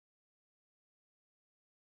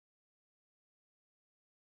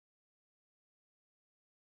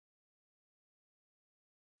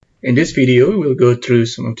In this video, we'll go through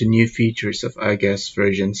some of the new features of ioGAS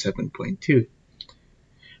version 7.2.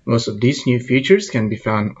 Most of these new features can be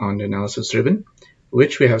found on the analysis ribbon,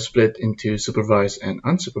 which we have split into supervised and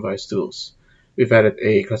unsupervised tools. We've added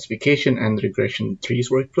a classification and regression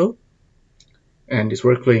trees workflow, and this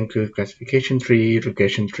workflow includes classification tree,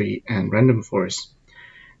 regression tree, and random forest.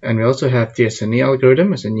 And we also have t-SNE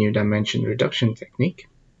algorithm as a new dimension reduction technique.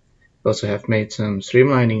 We also have made some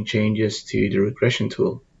streamlining changes to the regression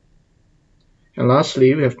tool. And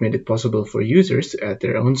lastly, we have made it possible for users to add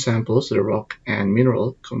their own samples to the rock and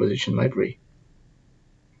mineral composition library.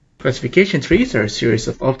 Classification trees are a series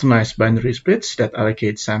of optimized binary splits that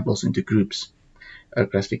allocate samples into groups. A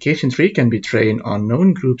classification tree can be trained on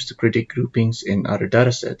known groups to predict groupings in other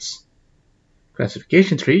datasets.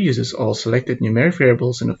 Classification tree uses all selected numeric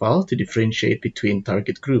variables in a file to differentiate between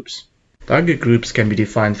target groups. Target groups can be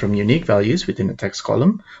defined from unique values within a text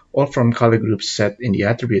column or from color groups set in the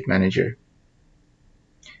attribute manager.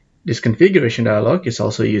 This configuration dialog is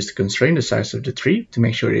also used to constrain the size of the tree to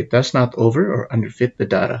make sure it does not over or underfit the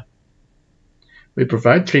data. We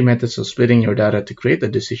provide three methods of splitting your data to create a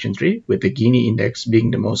decision tree, with the Gini index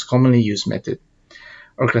being the most commonly used method.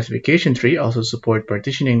 Our classification tree also supports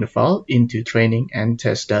partitioning the file into training and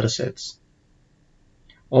test datasets.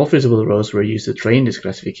 All visible rows were used to train this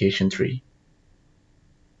classification tree.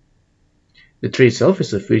 The tree itself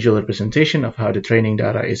is a visual representation of how the training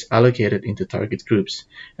data is allocated into target groups,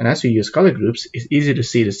 and as we use color groups, it's easy to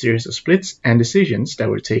see the series of splits and decisions that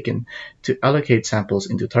were taken to allocate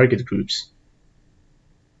samples into target groups.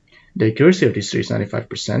 The accuracy of this tree is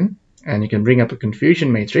 95%, and you can bring up a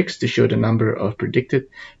confusion matrix to show the number of predicted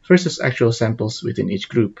versus actual samples within each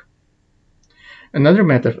group. Another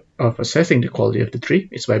method of assessing the quality of the tree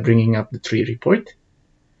is by bringing up the tree report.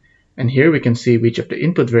 And here we can see which of the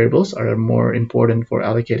input variables are more important for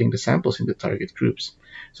allocating the samples into target groups.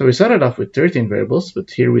 So we started off with 13 variables, but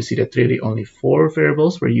here we see that really only 4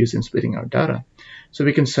 variables were used in splitting our data. So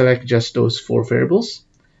we can select just those 4 variables.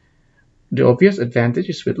 The obvious advantage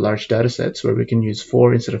is with large datasets where we can use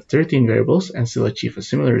 4 instead of 13 variables and still achieve a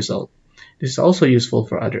similar result. This is also useful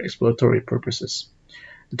for other exploratory purposes.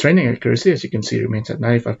 The training accuracy, as you can see, remains at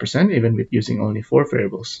 95% even with using only 4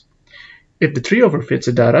 variables. If the tree overfits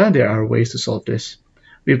the data, there are ways to solve this.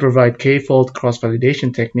 We provide k-fold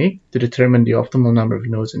cross-validation technique to determine the optimal number of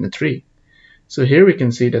nodes in the tree. So here we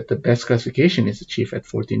can see that the best classification is achieved at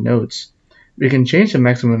 14 nodes. We can change the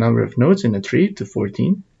maximum number of nodes in the tree to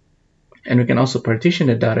 14. And we can also partition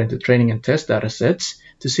the data into training and test data sets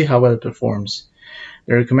to see how well it performs.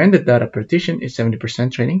 The recommended data partition is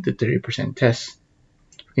 70% training to 30% test.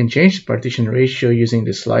 We can change the partition ratio using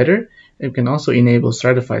this slider, and we can also enable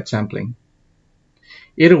stratified sampling.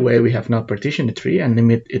 Either way, we have now partitioned the tree and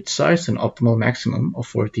limit its size to an optimal maximum of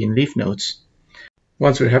 14 leaf nodes.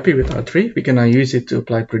 Once we're happy with our tree, we can now use it to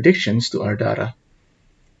apply predictions to our data.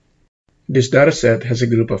 This dataset has a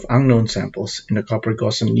group of unknown samples in the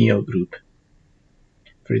copper-Gaussian Neo group.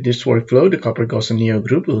 For this workflow, the copper-Gaussian Neo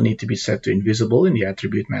group will need to be set to invisible in the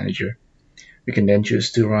attribute manager. We can then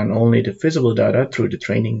choose to run only the visible data through the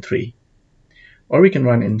training tree. Or we can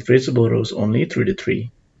run invisible rows only through the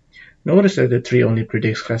tree. Notice that the tree only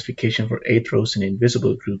predicts classification for 8 rows in the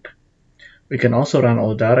invisible group. We can also run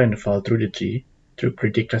all data in the file through the tree to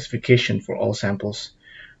predict classification for all samples.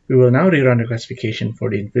 We will now rerun the classification for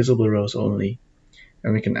the invisible rows only,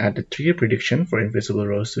 and we can add the tree prediction for invisible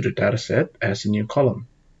rows to the dataset as a new column.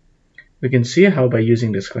 We can see how by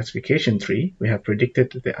using this classification tree, we have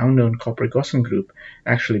predicted that the unknown copper-Gaussian group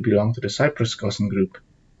actually belongs to the Cypress-Gaussian group.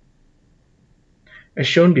 As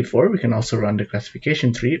shown before, we can also run the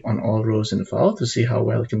classification tree on all rows in the file to see how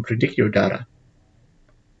well it can predict your data.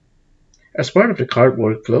 As part of the card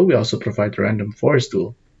workflow, we also provide the random forest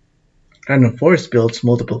tool. Random forest builds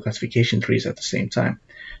multiple classification trees at the same time.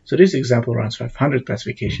 So this example runs 500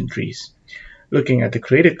 classification trees. Looking at the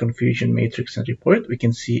created confusion matrix and report, we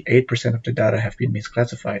can see 8% of the data have been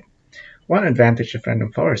misclassified. One advantage of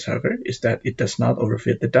random forest, however, is that it does not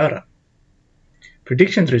overfit the data.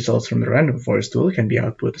 Prediction results from the random forest tool can be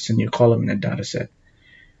output as a new column in a dataset.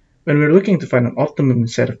 When we're looking to find an optimum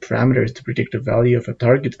set of parameters to predict the value of a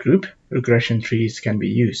target group, regression trees can be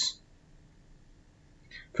used.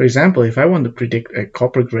 For example, if I want to predict a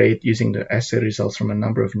copper grade using the assay results from a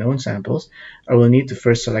number of known samples, I will need to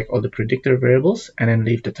first select all the predictor variables and then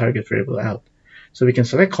leave the target variable out. So we can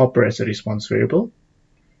select copper as a response variable.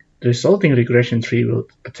 The resulting regression tree will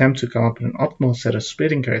attempt to come up with an optimal set of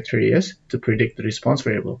splitting criteria to predict the response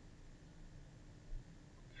variable.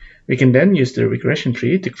 We can then use the regression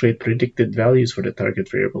tree to create predicted values for the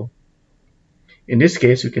target variable. In this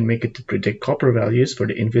case, we can make it to predict copper values for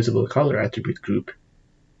the invisible color attribute group.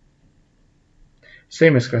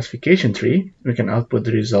 Same as classification tree, we can output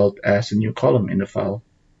the result as a new column in the file.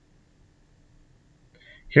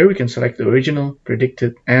 Here we can select the original,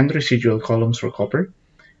 predicted, and residual columns for copper,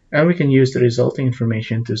 and we can use the resulting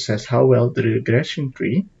information to assess how well the regression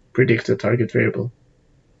tree predicts the target variable.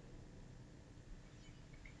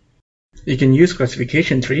 You can use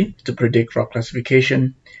classification tree to predict rock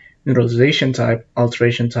classification, mineralization type,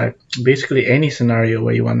 alteration type, basically any scenario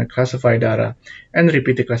where you want to classify data and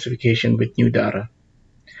repeat the classification with new data.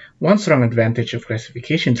 One strong advantage of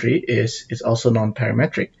classification tree is it's also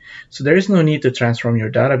non-parametric, so there is no need to transform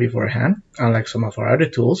your data beforehand, unlike some of our other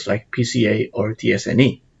tools like PCA or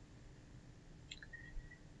t-SNE.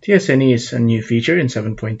 t-SNE is a new feature in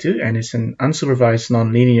 7.2 and is an unsupervised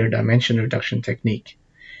nonlinear dimension reduction technique.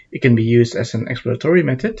 It can be used as an exploratory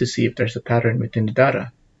method to see if there's a pattern within the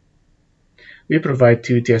data. We provide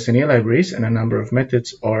two t-SNE libraries and a number of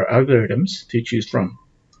methods or algorithms to choose from.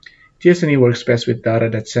 t-SNE works best with data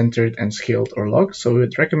that's centered and scaled or logged, so we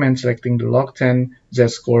would recommend selecting the log10,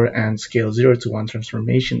 z-score, and scale 0 to 1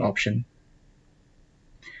 transformation option.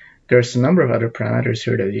 There's a number of other parameters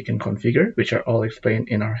here that you can configure, which are all explained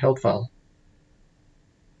in our help file.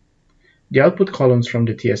 The output columns from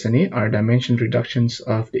the t-SNE are dimension reductions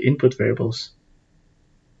of the input variables.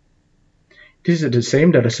 This is the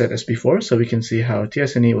same dataset as before, so we can see how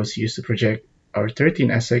t-SNE was used to project our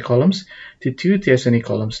 13 assay columns to 2 t-SNE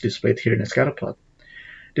columns displayed here in the scatter plot.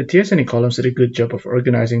 The t-SNE columns did a good job of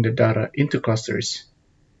organizing the data into clusters.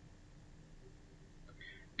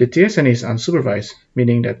 The t-SNE is unsupervised,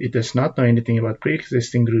 meaning that it does not know anything about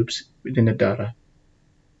pre-existing groups within the data.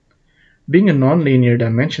 Being a nonlinear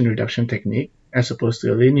dimension reduction technique, as opposed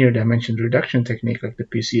to a linear dimension reduction technique like the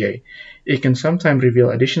PCA, it can sometimes reveal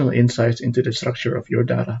additional insights into the structure of your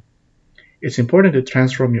data. It's important to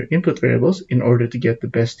transform your input variables in order to get the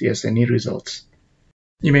best t-SNE results.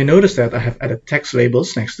 You may notice that I have added text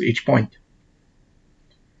labels next to each point.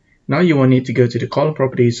 Now you won't need to go to the column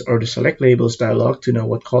properties or the select labels dialog to know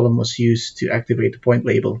what column was used to activate the point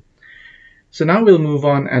label. So now we'll move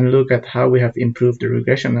on and look at how we have improved the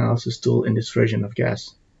regression analysis tool in this version of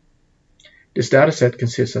GAS. This dataset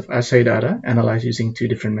consists of assay data analyzed using two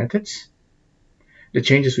different methods. The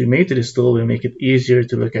changes we made to this tool will make it easier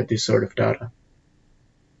to look at this sort of data.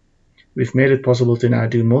 We've made it possible to now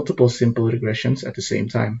do multiple simple regressions at the same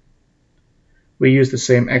time. We use the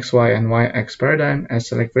same x, y, and y-x paradigm as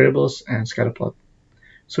select variables and scatterplot.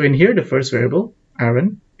 So in here, the first variable,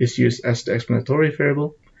 iron, is used as the explanatory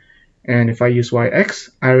variable, and if I use y-x,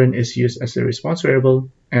 iron is used as the response variable,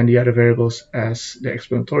 and the other variables as the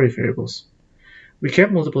explanatory variables. We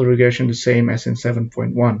kept multiple regression the same as in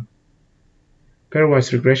 7.1.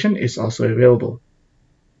 Pairwise regression is also available.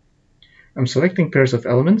 I'm selecting pairs of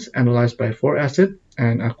elements analyzed by 4-acid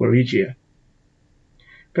and aqua regia.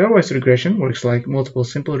 Pairwise regression works like multiple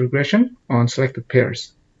simple regression on selected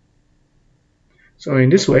pairs. So in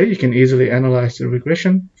this way, you can easily analyze the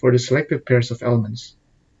regression for the selected pairs of elements.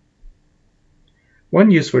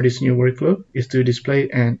 One use for this new workflow is to display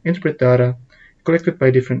and interpret data collected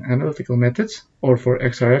by different analytical methods or for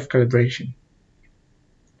XRF calibration.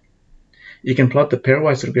 You can plot the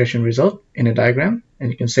pairwise regression result in a diagram, and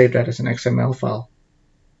you can save that as an XML file.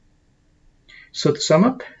 So to sum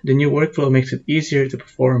up, the new workflow makes it easier to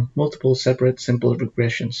perform multiple separate simple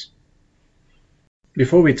regressions.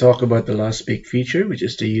 Before we talk about the last big feature, which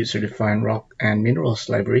is the user-defined rock and minerals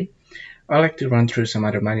library, I'd like to run through some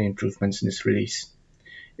other minor improvements in this release.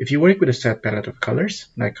 If you work with a set palette of colors,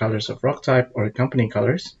 like colors of rock type or company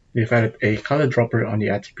colors, we've added a color dropper on the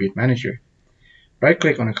attribute manager.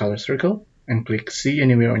 Right-click on a color circle and click See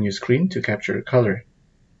Anywhere on your screen to capture a color.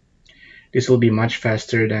 This will be much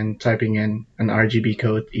faster than typing in an RGB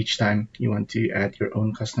code each time you want to add your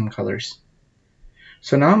own custom colors.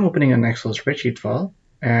 So now I'm opening an Excel spreadsheet file,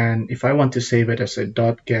 and if I want to save it as a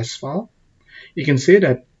 .gas file, you can see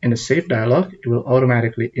that in the Save dialog, it will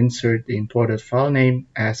automatically insert the imported file name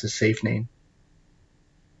as a save name.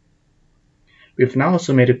 We've now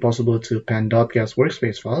also made it possible to append .gas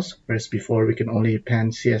workspace files, whereas before we can only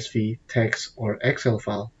append CSV, text, or Excel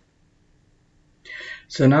file.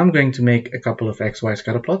 So now I'm going to make a couple of XY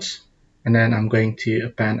scatterplots, and then I'm going to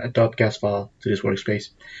append a .gas file to this workspace.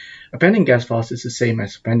 Appending gas files is the same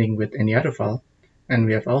as appending with any other file, and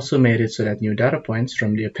we have also made it so that new data points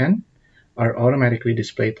from the append are automatically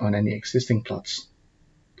displayed on any existing plots.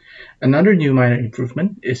 Another new minor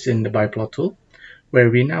improvement is in the byplot tool, where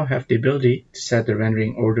we now have the ability to set the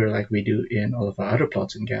rendering order like we do in all of our other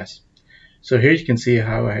plots in GAS. So here you can see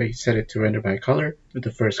how I set it to render by color with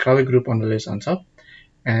the first color group on the list on top,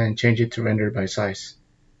 and change it to render by size.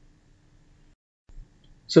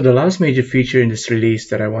 So the last major feature in this release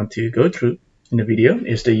that I want to go through in the video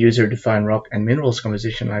is the user-defined rock and minerals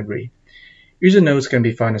composition library. User nodes can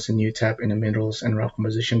be found as a new tab in the minerals and rock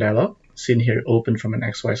composition dialog, seen here open from an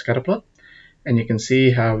XY scatterplot, and you can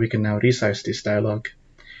see how we can now resize this dialog.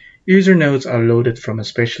 User nodes are loaded from a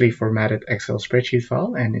specially formatted Excel spreadsheet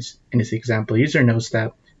file, and in this example user nodes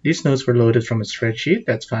tab, these nodes were loaded from a spreadsheet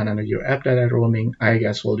that's found under your app data roaming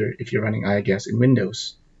ioGAS folder if you're running ioGAS in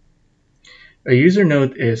Windows. A user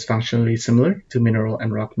node is functionally similar to mineral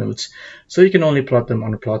and rock nodes, so you can only plot them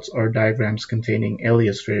on plots or diagrams containing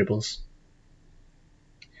alias variables.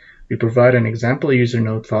 We provide an example user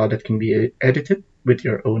node file that can be edited with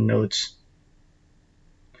your own nodes.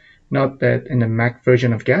 Note that in the Mac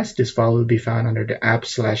version of GAS, this file will be found under the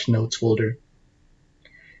app/nodes folder.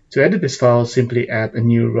 To edit this file, simply add a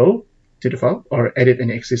new row to the file or edit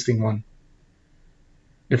an existing one.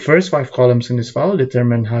 The first 5 columns in this file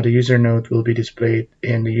determine how the user node will be displayed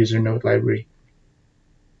in the user node library.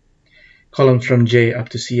 Columns from J up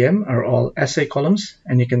to CM are all assay columns,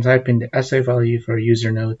 and you can type in the assay value for a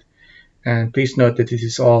user node. And please note that this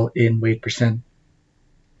is all in weight%.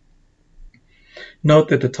 Note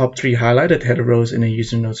that the top 3 highlighted header rows in a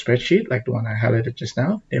user node spreadsheet, like the one I highlighted just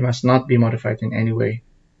now, they must not be modified in any way.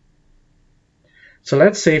 So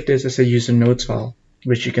let's save this as a user nodes file,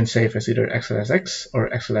 which you can save as either XLSX or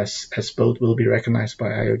XLS, as both will be recognized by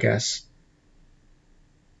ioGAS.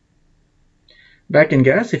 Back in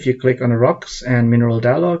GAS, if you click on the rocks and mineral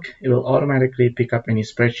dialog, it will automatically pick up any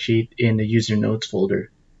spreadsheet in the user nodes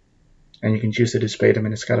folder. And you can choose to display them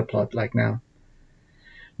in a scatterplot like now.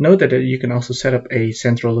 Note that you can also set up a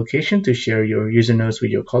central location to share your user nodes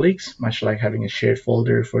with your colleagues, much like having a shared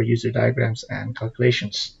folder for user diagrams and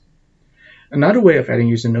calculations. Another way of adding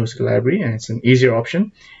user nodes to the library, and it's an easier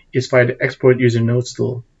option, is via the Export User Nodes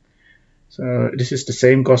tool. So this is the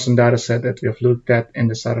same custom dataset that we have looked at in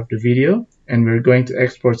the start of the video, and we're going to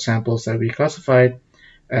export samples that we classified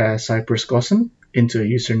as Cypress Gaussian into a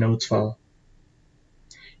user nodes file.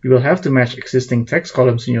 You will have to match existing text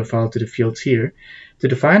columns in your file to the fields here to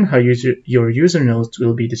define how your user nodes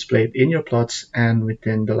will be displayed in your plots and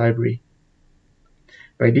within the library.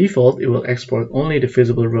 By default, it will export only the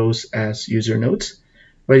visible rows as user nodes,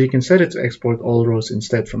 but you can set it to export all rows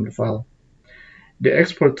instead from the file. The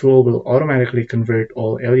export tool will automatically convert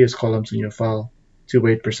all alias columns in your file to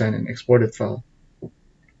weight% in exported file.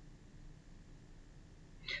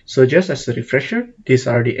 So just as a refresher, these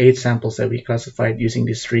are the 8 samples that we classified using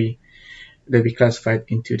these 3 that we classified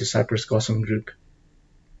into the Cypress Gaussian group.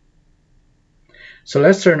 So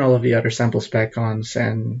let's turn all of the other samples back on,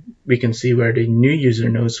 and we can see where the new user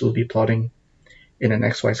nodes will be plotting in an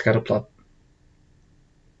XY scatterplot.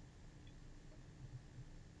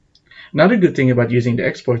 Another good thing about using the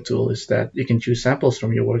export tool is that you can choose samples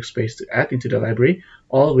from your workspace to add into the library,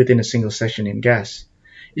 all within a single session in GAS.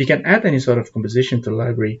 You can add any sort of composition to the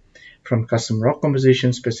library, from custom rock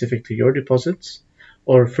composition specific to your deposits,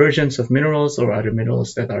 or versions of minerals or other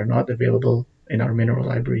minerals that are not available in our mineral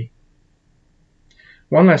library.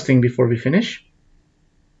 One last thing before we finish.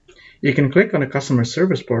 You can click on the Customer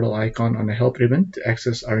Service portal icon on the Help ribbon to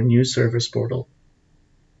access our new service portal.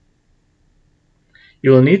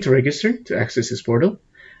 You will need to register to access this portal,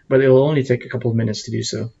 but it will only take a couple minutes to do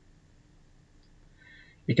so.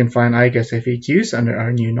 You can find ioGAS FAQs under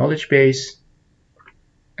our new knowledge base,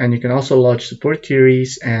 and you can also lodge support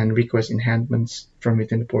queries and request enhancements from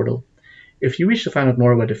within the portal. If you wish to find out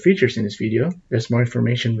more about the features in this video, there's more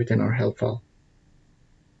information within our help file.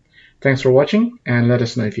 Thanks for watching, and let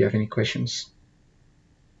us know if you have any questions.